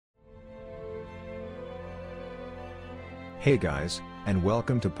Hey guys, and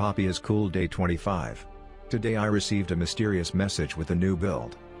welcome to Poppy is Cool Day 25. Today I received a mysterious message with a new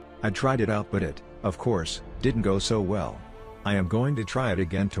build. I tried it out but it, of course, didn't go so well. I am going to try it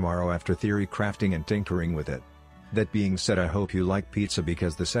again tomorrow after theory crafting and tinkering with it. That being said, I hope you like pizza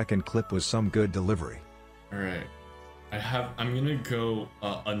because the second clip was some good delivery. Alright. I'm gonna go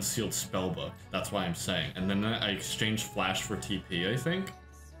unsealed spellbook, that's why I'm saying. And then I exchange flash for TP, I think.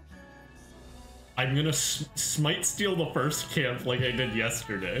 I'm gonna smite steal the first camp like I did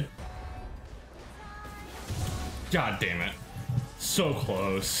yesterday. God damn it. So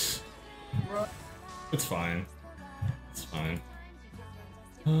close. It's fine. It's fine.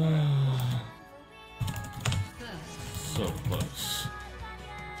 So close.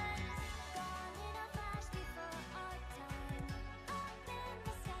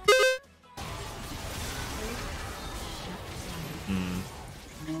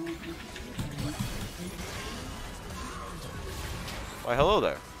 Why, hello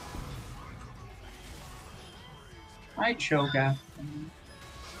there. Hi, Choga.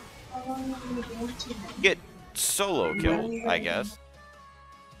 Get solo killed, I guess.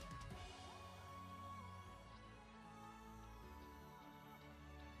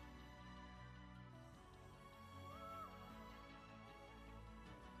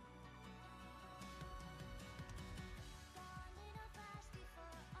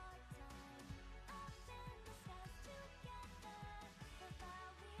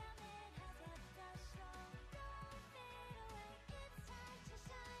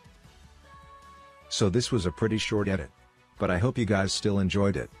 So this was a pretty short edit. But I hope you guys still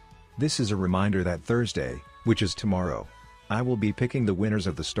enjoyed it. This is a reminder that Thursday, which is tomorrow, I will be picking the winners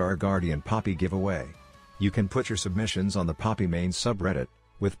of the Star Guardian Poppy giveaway. You can put your submissions on the Poppy main subreddit,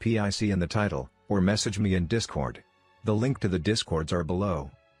 with PIC in the title, or message me in Discord. The link to the Discords are below.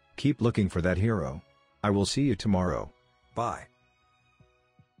 Keep looking for that hero. I will see you tomorrow. Bye.